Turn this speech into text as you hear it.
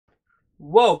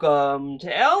Welcome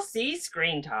to LC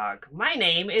Screen Talk. My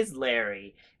name is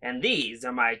Larry, and these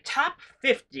are my top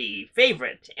 50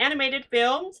 favorite animated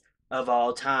films of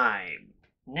all time.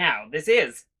 Now, this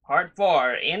is part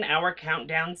 4 in our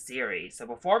countdown series, so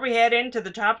before we head into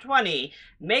the top 20,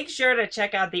 make sure to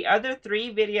check out the other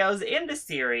 3 videos in the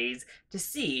series to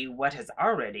see what has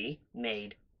already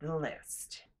made the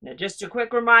list. Now, just a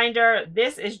quick reminder,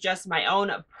 this is just my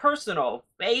own personal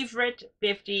favorite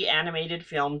 50 animated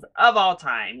films of all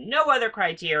time. No other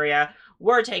criteria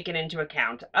were taken into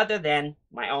account other than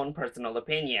my own personal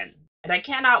opinion. And I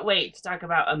cannot wait to talk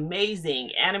about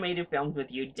amazing animated films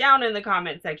with you down in the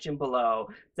comment section below.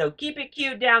 So keep it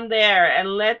cute down there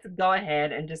and let's go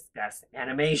ahead and discuss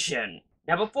animation.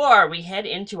 Now, before we head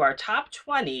into our top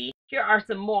 20, here are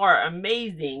some more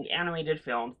amazing animated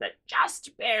films that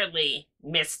just barely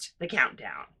missed the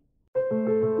countdown.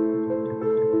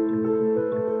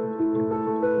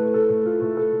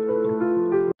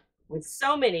 With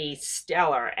so many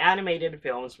stellar animated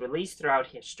films released throughout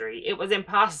history, it was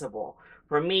impossible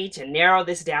for me to narrow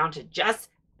this down to just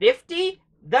 50.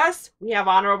 Thus, we have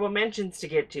honorable mentions to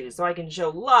get to, so I can show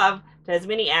love to as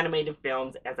many animated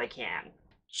films as I can.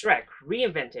 Shrek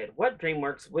reinvented what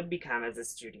DreamWorks would become as a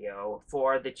studio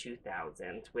for the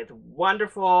 2000s with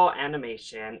wonderful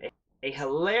animation, a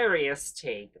hilarious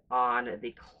take on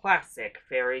the classic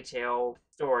fairy tale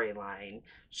storyline.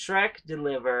 Shrek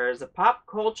delivers pop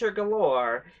culture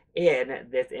galore in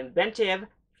this inventive,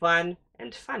 fun,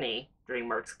 and funny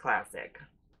DreamWorks classic.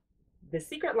 The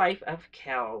Secret Life of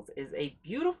Kells is a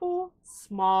beautiful,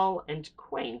 small, and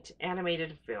quaint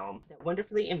animated film that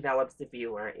wonderfully envelops the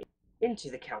viewer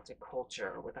into the Celtic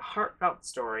culture with a heartfelt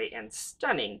story and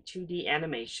stunning 2D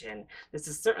animation. This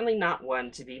is certainly not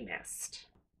one to be missed.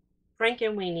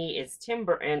 Frankenweenie is Tim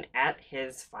Burton at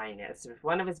his finest, with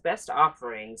one of his best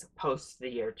offerings post the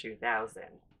year 2000.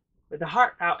 With a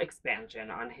heartfelt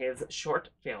expansion on his short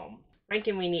film,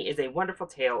 Frankenweenie is a wonderful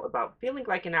tale about feeling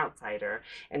like an outsider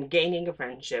and gaining a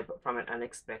friendship from an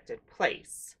unexpected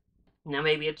place. Now,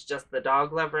 maybe it's just the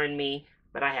dog lover in me,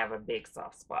 but I have a big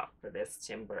soft spot for this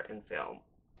Tim Burton film.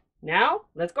 Now,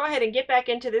 let's go ahead and get back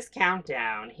into this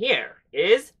countdown. Here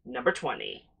is number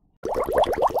 20.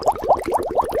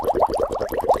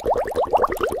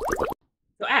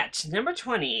 So at number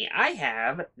 20, I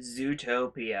have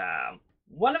Zootopia,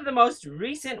 one of the most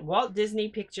recent Walt Disney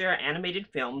Picture animated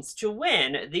films to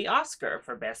win the Oscar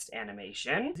for Best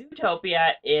Animation.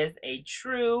 Zootopia is a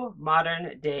true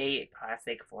modern-day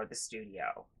classic for the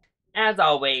studio. As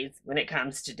always, when it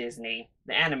comes to Disney,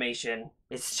 the animation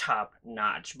is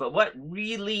top-notch. But what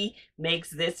really makes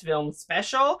this film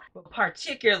special,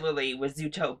 particularly with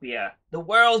Zootopia, the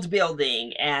world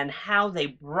building and how they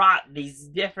brought these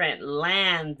different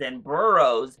lands and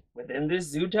boroughs within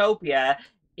this Zootopia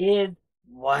is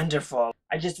wonderful.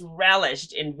 I just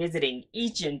relished in visiting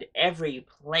each and every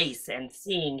place and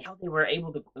seeing how they were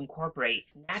able to incorporate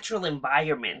natural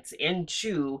environments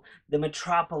into the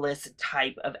metropolis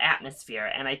type of atmosphere,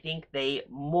 and I think they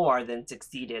more than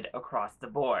succeeded across the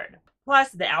board.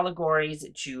 Plus, the allegories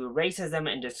to racism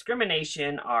and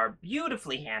discrimination are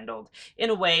beautifully handled in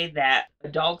a way that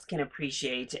adults can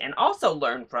appreciate and also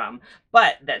learn from,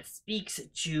 but that speaks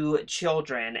to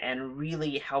children and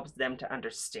really helps them to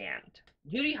understand.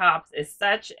 Judy Hopps is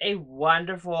such a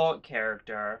wonderful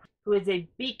character who is a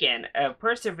beacon of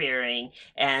persevering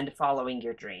and following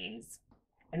your dreams.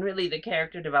 And really, the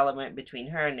character development between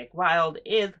her and Nick Wilde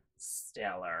is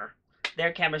stellar.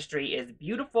 Their chemistry is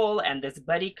beautiful, and this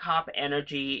buddy cop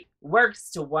energy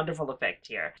works to wonderful effect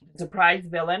here. The surprise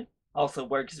villain also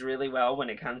works really well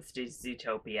when it comes to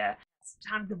Zootopia. It's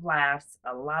tons of laughs,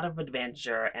 a lot of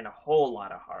adventure, and a whole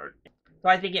lot of heart. So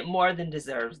I think it more than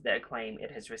deserves the acclaim it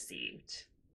has received.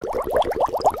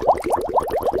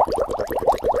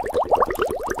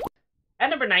 At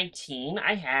number 19,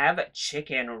 I have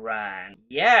Chicken Run.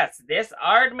 Yes, this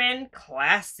Aardman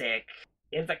classic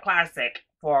is a classic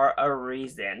for a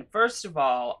reason. First of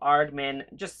all, Aardman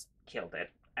just killed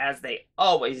it, as they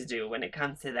always do when it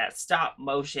comes to that stop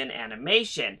motion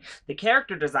animation. The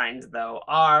character designs, though,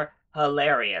 are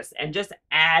hilarious and just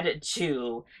add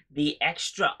to the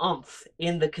extra oomph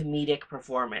in the comedic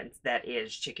performance that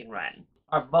is Chicken Run.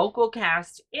 Our vocal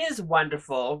cast is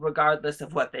wonderful, regardless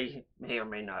of what they may or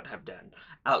may not have done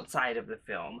outside of the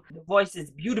film. The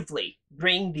voices beautifully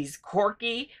bring these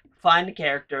quirky, fun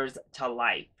characters to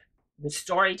life. The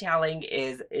storytelling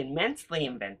is immensely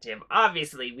inventive.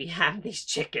 Obviously, we have these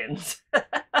chickens.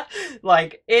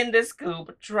 like in this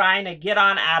coop trying to get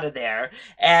on out of there,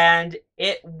 and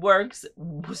it works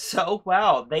so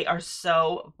well. They are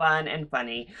so fun and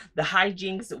funny. The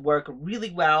hijinks work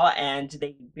really well, and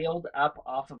they build up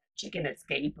off of chicken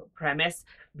escape premise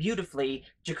beautifully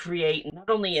to create not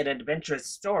only an adventurous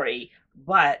story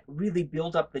but really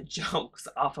build up the jokes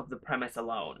off of the premise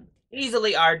alone.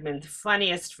 Easily Aardman's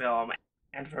funniest film,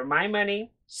 and for my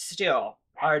money, still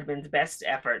Aardman's best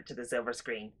effort to the silver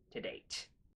screen to date.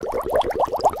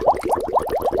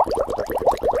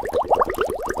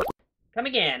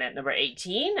 Coming in at number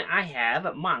 18, I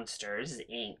have Monsters,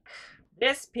 Inc.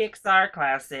 This Pixar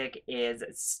classic is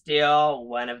still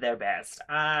one of their best.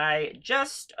 I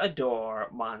just adore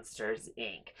Monsters,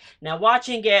 Inc. Now,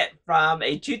 watching it from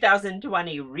a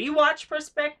 2020 rewatch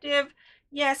perspective,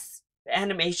 yes, the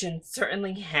animation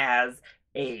certainly has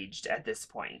aged at this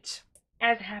point,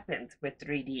 as happens with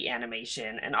 3D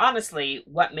animation, and honestly,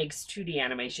 what makes 2D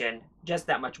animation just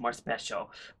that much more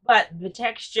special. But the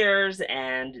textures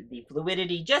and the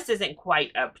fluidity just isn't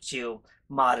quite up to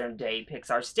modern day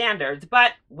Pixar standards,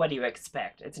 but what do you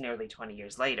expect? It's nearly 20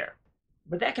 years later.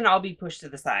 But that can all be pushed to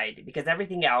the side because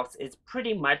everything else is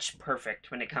pretty much perfect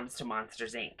when it comes to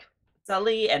Monsters, Inc.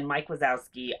 Sully and Mike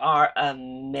Wazowski are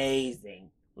amazing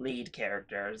lead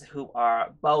characters who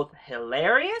are both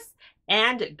hilarious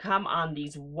and come on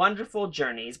these wonderful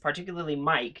journeys, particularly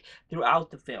Mike,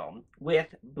 throughout the film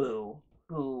with Boo,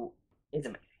 who is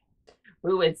amazing.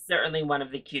 Boo is certainly one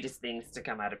of the cutest things to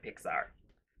come out of Pixar.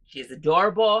 She is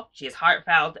adorable, she is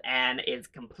heartfelt, and is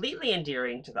completely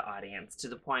endearing to the audience to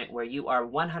the point where you are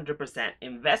 100%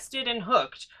 invested and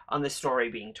hooked on the story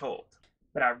being told.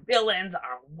 But our villains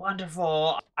are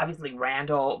wonderful. Obviously,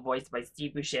 Randall, voiced by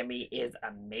Steve Buscemi, is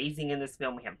amazing in this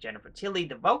film. We have Jennifer Tilly.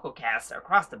 The vocal cast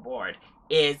across the board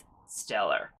is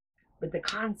stellar. But the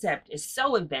concept is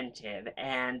so inventive,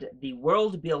 and the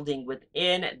world building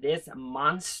within this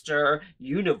monster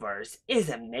universe is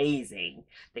amazing.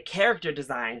 The character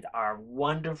designs are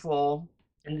wonderful,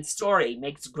 and the story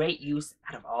makes great use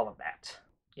out of all of that.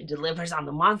 It delivers on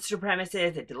the monster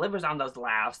premises, it delivers on those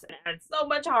laughs, and adds so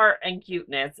much heart and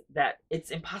cuteness that it's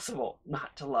impossible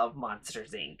not to love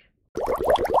Monsters, Inc.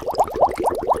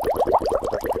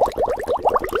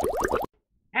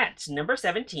 At number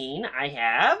 17, I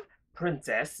have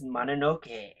Princess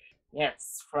Mononoke.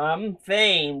 Yes, from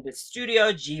famed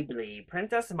Studio Ghibli,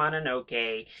 Princess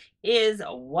Mononoke is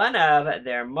one of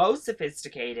their most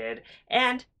sophisticated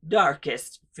and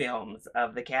darkest films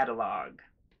of the catalog.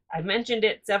 I've mentioned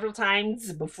it several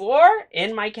times before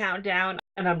in my countdown,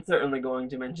 and I'm certainly going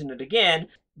to mention it again,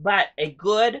 but a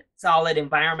good, solid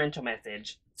environmental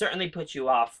message certainly puts you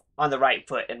off on the right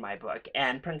foot in my book,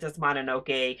 and Princess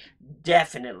Mononoke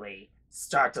definitely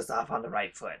starts us off on the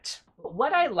right foot. But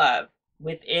what I love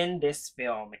within this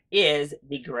film is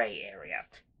the gray area.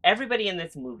 Everybody in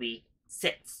this movie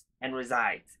sits and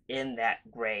resides in that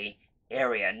gray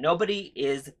area. Nobody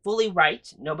is fully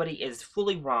right, nobody is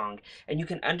fully wrong, and you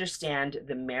can understand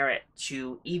the merit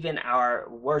to even our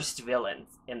worst villains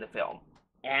in the film.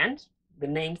 And the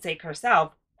namesake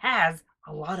herself has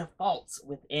a lot of faults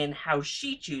within how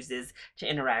she chooses to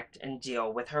interact and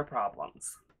deal with her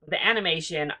problems. The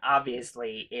animation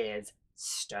obviously is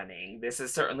stunning. This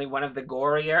is certainly one of the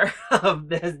gorier of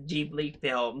the Ghibli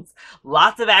films.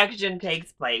 Lots of action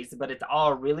takes place, but it's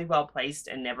all really well placed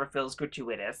and never feels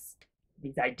gratuitous.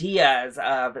 These ideas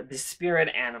of the spirit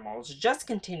animals just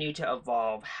continue to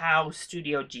evolve how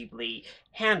Studio Ghibli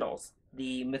handles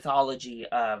the mythology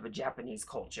of Japanese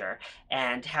culture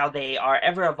and how they are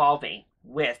ever evolving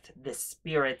with the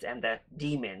spirits and the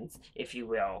demons, if you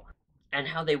will, and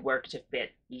how they work to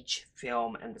fit each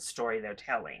film and the story they're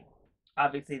telling.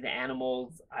 Obviously, the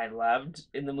animals I loved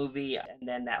in the movie, and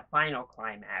then that final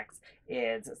climax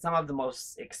is some of the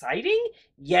most exciting,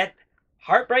 yet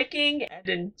heartbreaking and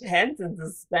intense and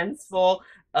suspenseful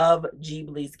of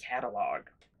Ghibli's catalog.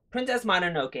 Princess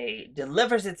Mononoke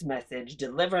delivers its message,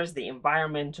 delivers the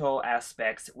environmental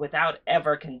aspects without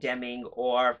ever condemning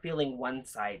or feeling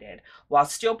one-sided, while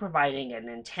still providing an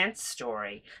intense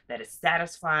story that is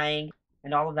satisfying,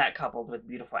 and all of that coupled with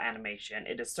beautiful animation.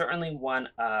 It is certainly one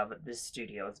of the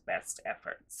studio's best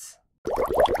efforts.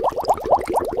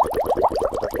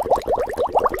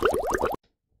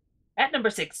 At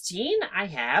number 16, I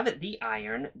have The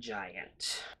Iron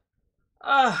Giant.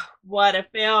 Oh, what a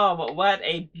film! What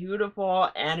a beautiful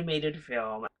animated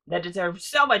film that deserves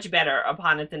so much better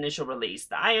upon its initial release.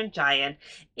 The Iron Giant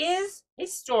is a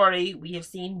story we have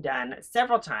seen done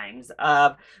several times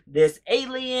of this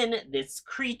alien, this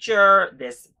creature,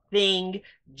 this thing,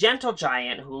 gentle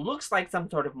giant who looks like some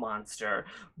sort of monster,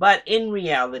 but in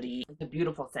reality, it's a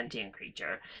beautiful sentient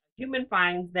creature. Human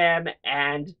finds them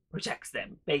and protects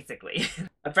them, basically.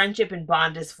 A friendship and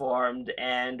bond is formed,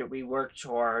 and we work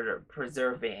toward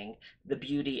preserving the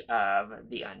beauty of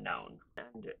the unknown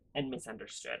and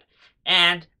misunderstood.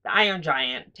 And the Iron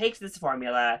Giant takes this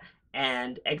formula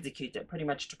and executes it pretty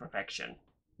much to perfection.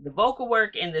 The vocal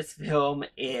work in this film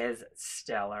is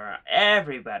stellar.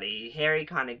 Everybody, Harry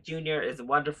Connick Jr. is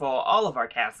wonderful. All of our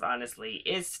cast, honestly,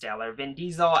 is stellar. Vin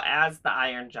Diesel as the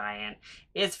Iron Giant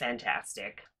is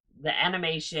fantastic. The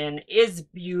animation is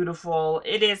beautiful.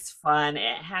 It is fun.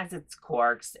 It has its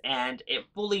quirks, and it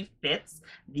fully fits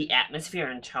the atmosphere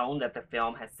and tone that the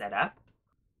film has set up.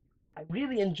 I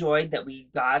really enjoyed that we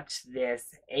got this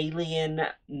alien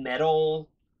metal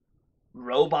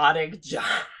robotic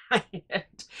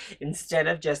giant instead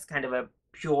of just kind of a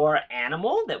pure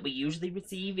animal that we usually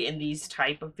receive in these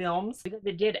type of films, because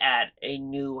it did add a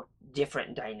new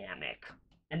different dynamic.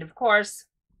 And of course,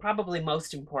 probably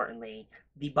most importantly,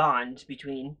 the bond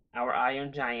between our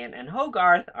Iron Giant and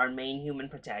Hogarth, our main human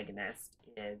protagonist,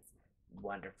 is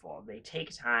wonderful. They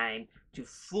take time to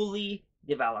fully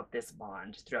develop this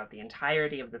bond throughout the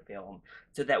entirety of the film,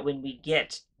 so that when we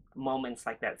get moments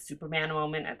like that Superman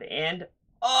moment at the end,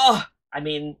 oh, I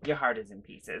mean, your heart is in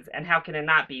pieces. And how can it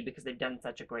not be, because they've done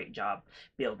such a great job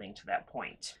building to that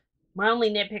point. My only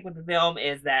nitpick with the film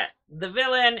is that the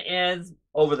villain is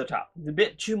over the top. It's a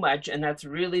bit too much, and that's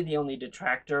really the only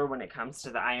detractor when it comes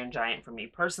to the Iron Giant for me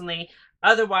personally.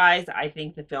 Otherwise, I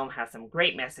think the film has some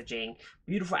great messaging,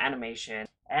 beautiful animation,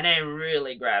 and it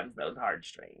really grabs those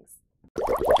heartstrings.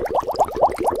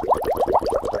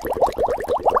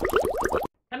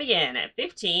 Coming in at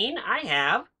 15, I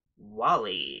have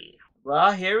WALL-E.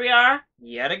 Well, here we are,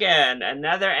 yet again,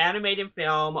 another animated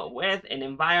film with an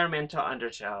environmental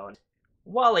undertone.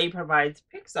 WALL-E provides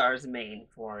Pixar's main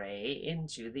foray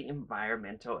into the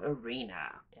environmental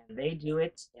arena, and they do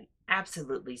it in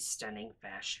absolutely stunning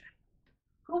fashion.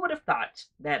 Who would have thought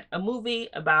that a movie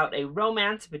about a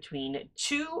romance between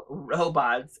two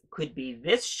robots could be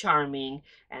this charming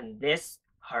and this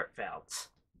heartfelt?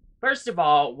 First of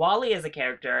all, WALL-E as a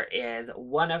character is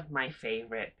one of my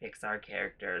favorite Pixar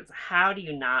characters. How do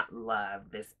you not love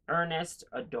this earnest,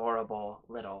 adorable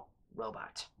little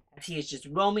robot? As he is just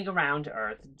roaming around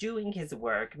Earth, doing his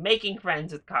work, making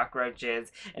friends with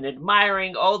cockroaches, and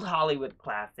admiring old Hollywood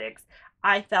classics,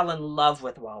 I fell in love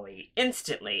with WALL-E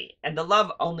instantly, and the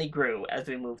love only grew as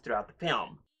we moved throughout the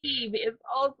film. Eve is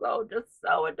also just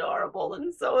so adorable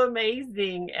and so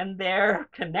amazing, and their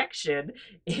connection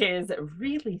is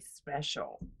really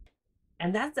special.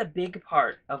 And that's a big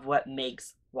part of what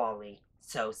makes WALL-E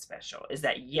so special, is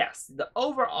that yes, the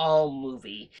overall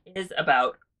movie is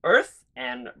about Earth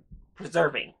and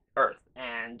preserving Earth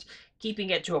and keeping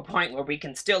it to a point where we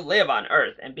can still live on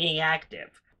Earth and being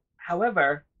active.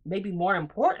 However, maybe more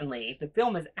importantly, the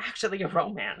film is actually a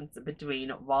romance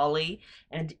between WALL-E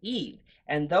and Eve,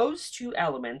 and those two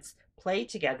elements play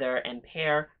together and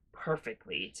pair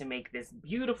perfectly to make this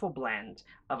beautiful blend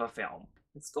of a film.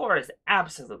 The score is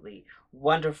absolutely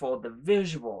wonderful. The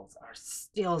visuals are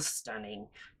still stunning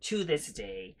to this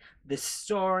day. The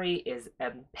story is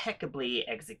impeccably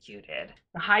executed.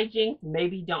 The hijinks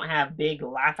maybe don't have big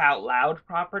laugh out loud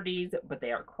properties, but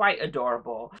they are quite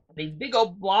adorable. These big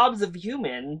old blobs of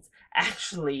humans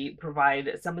actually provide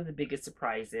some of the biggest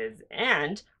surprises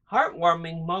and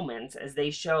heartwarming moments as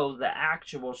they show the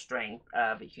actual strength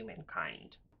of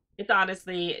humankind. It's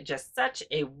honestly just such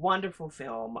a wonderful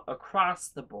film across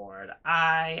the board.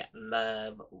 I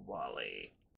love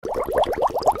WALL-E.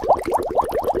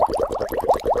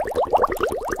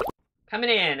 Coming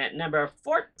in at number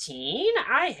 14,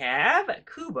 I have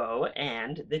Kubo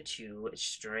and the Two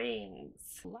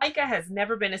Strings. Laika has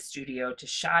never been a studio to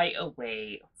shy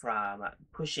away from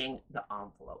pushing the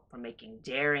envelope, from making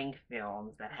daring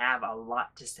films that have a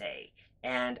lot to say.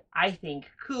 And I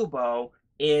think Kubo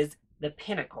is the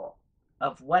pinnacle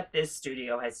of what this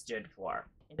studio has stood for.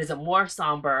 It is a more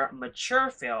somber, mature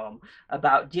film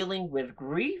about dealing with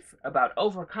grief, about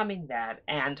overcoming that,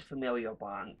 and familial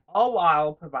bonds, all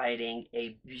while providing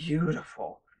a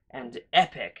beautiful and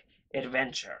epic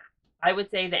adventure. I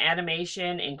would say the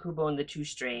animation in Kubo and the Two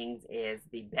Strings is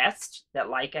the best that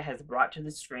Laika has brought to the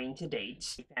screen to date.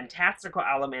 The fantastical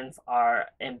elements are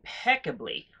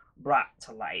impeccably brought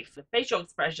to life. The facial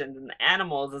expressions and the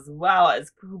animals, as well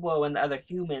as Kubo and the other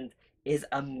humans, is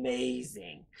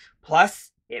amazing.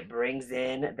 Plus, It brings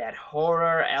in that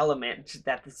horror element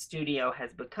that the studio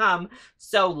has become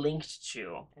so linked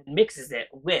to and mixes it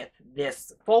with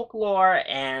this folklore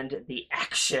and the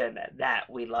action that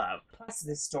we love. Plus,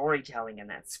 the storytelling in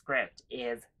that script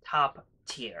is top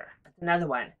tier. That's another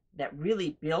one that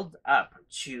really builds up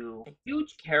to a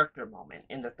huge character moment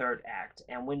in the third act.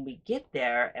 And when we get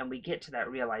there and we get to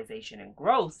that realization and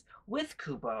growth with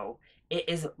Kubo, it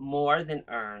is more than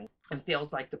earned and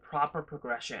feels like the proper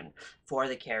progression for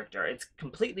the character. It's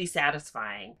completely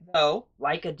satisfying, though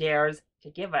Laika dares to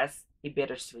give us a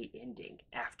bittersweet ending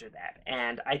after that.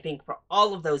 And I think for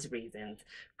all of those reasons,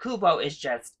 Kubo is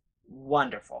just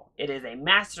wonderful. It is a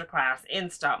masterclass in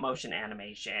stop motion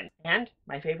animation and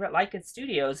my favorite Laika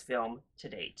Studios film to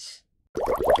date.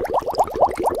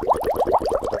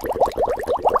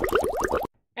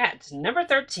 At number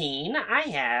 13, I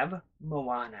have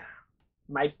Moana,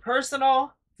 my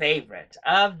personal favorite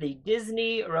of the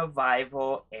Disney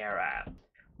revival era.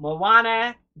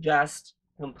 Moana just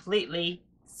completely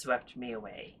swept me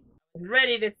away.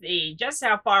 Ready to see just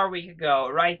how far we could go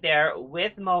right there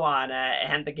with Moana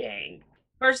and the gang.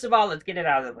 First of all, let's get it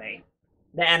out of the way.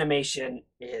 The animation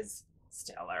is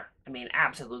stellar. I mean,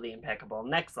 absolutely impeccable.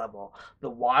 Next level. The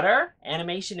water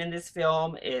animation in this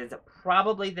film is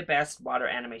probably the best water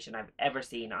animation I've ever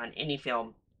seen on any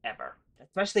film ever.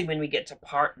 Especially when we get to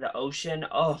part the ocean.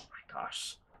 Oh my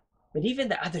gosh. But even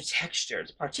the other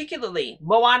textures, particularly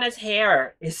Moana's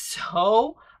hair, is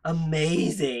so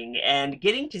amazing. And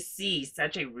getting to see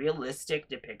such a realistic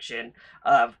depiction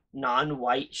of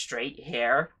non-white straight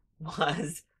hair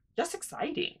was just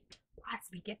exciting. Plus,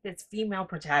 we get this female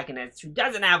protagonist who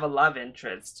doesn't have a love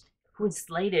interest, who is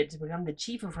slated to become the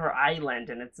chief of her island,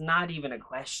 and it's not even a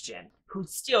question, who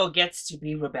still gets to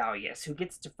be rebellious, who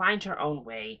gets to find her own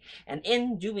way, and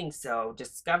in doing so,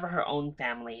 discover her own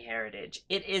family heritage.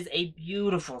 It is a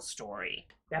beautiful story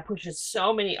that pushes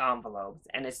so many envelopes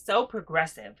and is so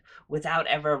progressive without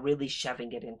ever really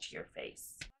shoving it into your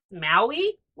face.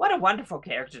 Maui, what a wonderful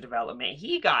character development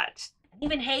he got. And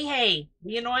even Hey Hey,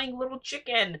 the annoying little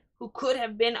chicken who could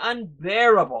have been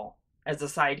unbearable as a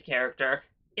side character,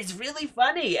 is really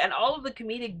funny, and all of the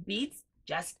comedic beats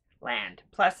just land.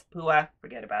 Plus, Pua,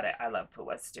 forget about it. I love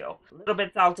Pua still. A little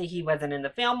bit salty he wasn't in the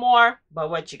film more, but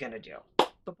what you gonna do?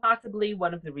 But possibly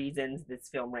one of the reasons this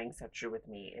film rang so true with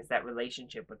me is that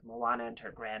relationship with Moana and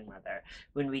her grandmother.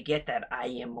 When we get that I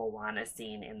am Moana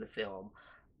scene in the film,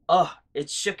 oh, it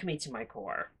shook me to my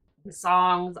core. The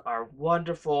songs are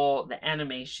wonderful. The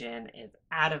animation is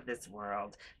out of this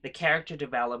world. The character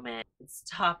development is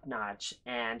top notch.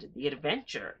 And the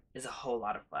adventure is a whole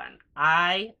lot of fun.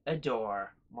 I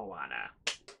adore Moana.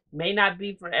 May not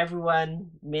be for everyone.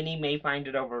 Many may find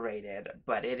it overrated,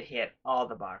 but it hit all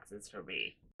the boxes for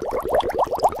me.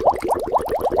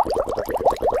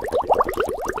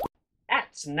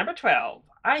 At number 12,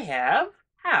 I have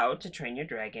How to Train Your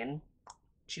Dragon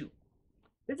 2.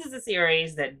 This is a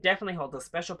series that definitely holds a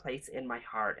special place in my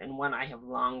heart and one I have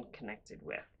long connected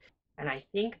with. And I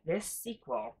think this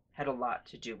sequel had a lot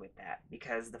to do with that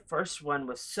because the first one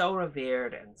was so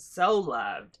revered and so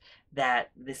loved that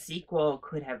the sequel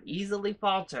could have easily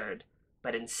faltered,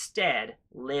 but instead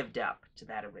lived up to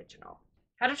that original.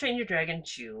 How to Train Your Dragon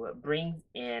 2 brings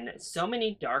in so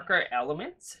many darker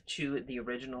elements to the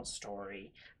original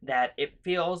story that it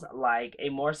feels like a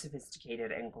more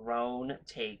sophisticated and grown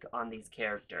take on these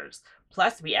characters.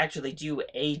 Plus, we actually do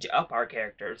age up our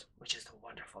characters, which is a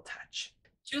wonderful touch.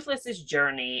 Toothless's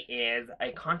journey is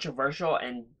a controversial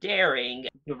and daring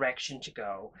direction to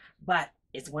go, but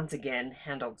is once again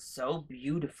handled so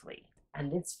beautifully.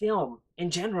 And this film,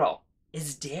 in general,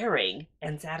 is daring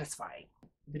and satisfying.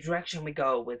 The direction we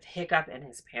go with Hiccup and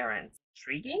his parents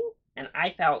intriguing, and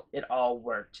I felt it all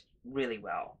worked really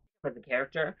well. For the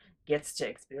character gets to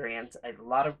experience a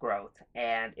lot of growth,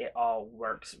 and it all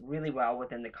works really well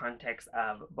within the context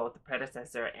of both the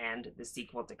predecessor and the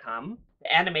sequel to come.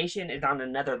 The animation is on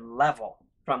another level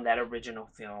from that original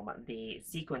film. The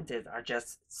sequences are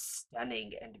just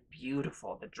stunning and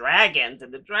beautiful. The dragons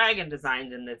and the dragon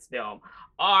designs in this film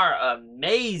are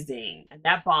amazing. And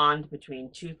that bond between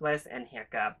Toothless and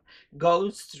Hiccup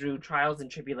goes through trials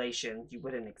and tribulations you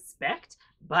wouldn't expect,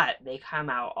 but they come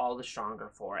out all the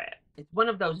stronger for it. It's one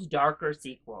of those darker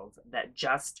sequels that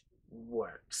just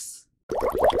works.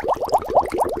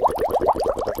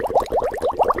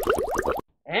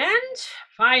 And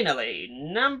finally,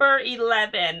 number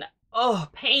 11. Oh,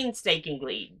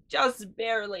 painstakingly, just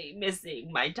barely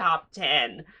missing my top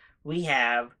 10. We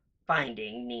have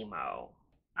Finding Nemo.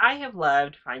 I have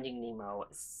loved Finding Nemo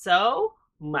so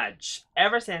much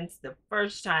ever since the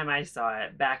first time I saw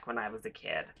it back when I was a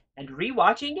kid. And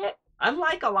rewatching it,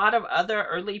 unlike a lot of other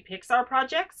early Pixar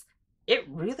projects, it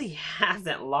really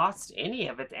hasn't lost any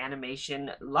of its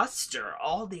animation luster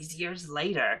all these years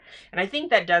later. And I think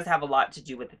that does have a lot to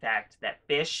do with the fact that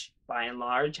fish, by and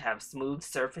large, have smooth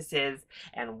surfaces,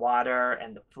 and water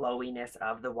and the flowiness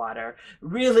of the water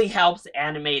really helps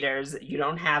animators. You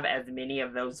don't have as many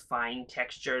of those fine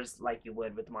textures like you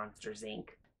would with Monsters Inc.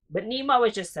 But Nemo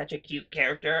is just such a cute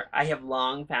character. I have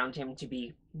long found him to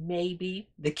be maybe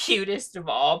the cutest of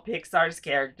all Pixar's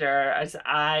characters.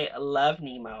 I love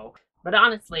Nemo. But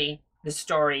honestly, the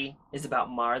story is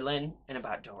about Marlin and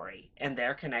about Dory and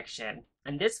their connection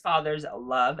and this father's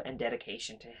love and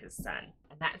dedication to his son.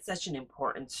 And that's such an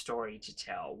important story to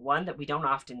tell, one that we don't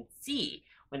often see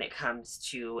when it comes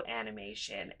to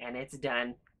animation. And it's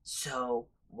done so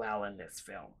well in this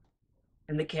film.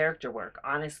 And the character work,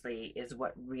 honestly, is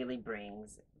what really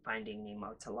brings Finding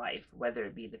Nemo to life, whether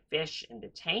it be the fish in the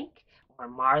tank or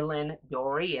Marlin,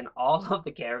 Dory, and all of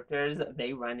the characters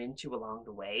they run into along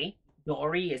the way.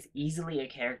 Dory is easily a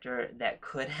character that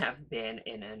could have been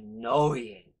an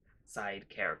annoying side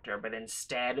character, but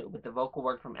instead, with the vocal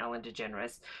work from Ellen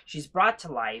DeGeneres, she's brought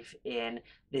to life in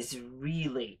this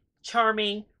really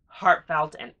charming,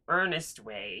 heartfelt, and earnest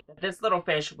way that this little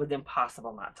fish was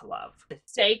impossible not to love. The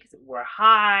stakes were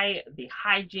high, the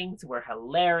hijinks were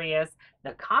hilarious,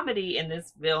 the comedy in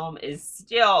this film is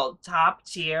still top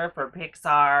tier for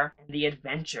Pixar, and the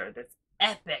adventure, this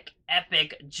epic,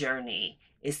 epic journey,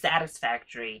 is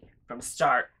satisfactory from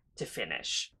start to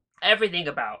finish. Everything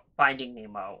about Finding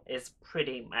Nemo is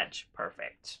pretty much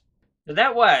perfect. So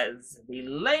that was the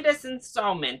latest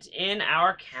installment in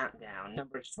our countdown,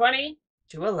 numbers 20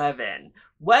 to 11.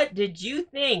 What did you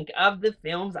think of the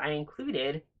films I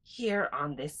included here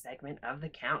on this segment of the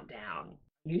countdown?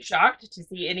 Are you shocked to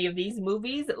see any of these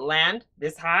movies land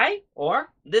this high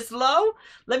or this low?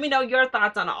 Let me know your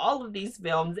thoughts on all of these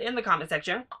films in the comment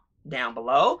section down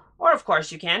below, or of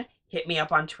course you can hit me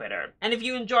up on Twitter. And if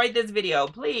you enjoyed this video,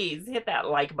 please hit that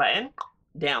like button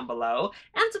down below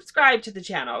and subscribe to the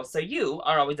channel so you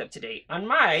are always up to date on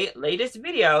my latest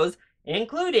videos,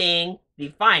 including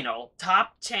the final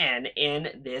top 10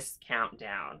 in this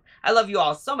countdown. I love you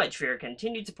all so much for your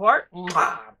continued support.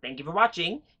 Thank you for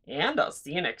watching, and I'll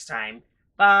see you next time.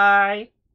 Bye!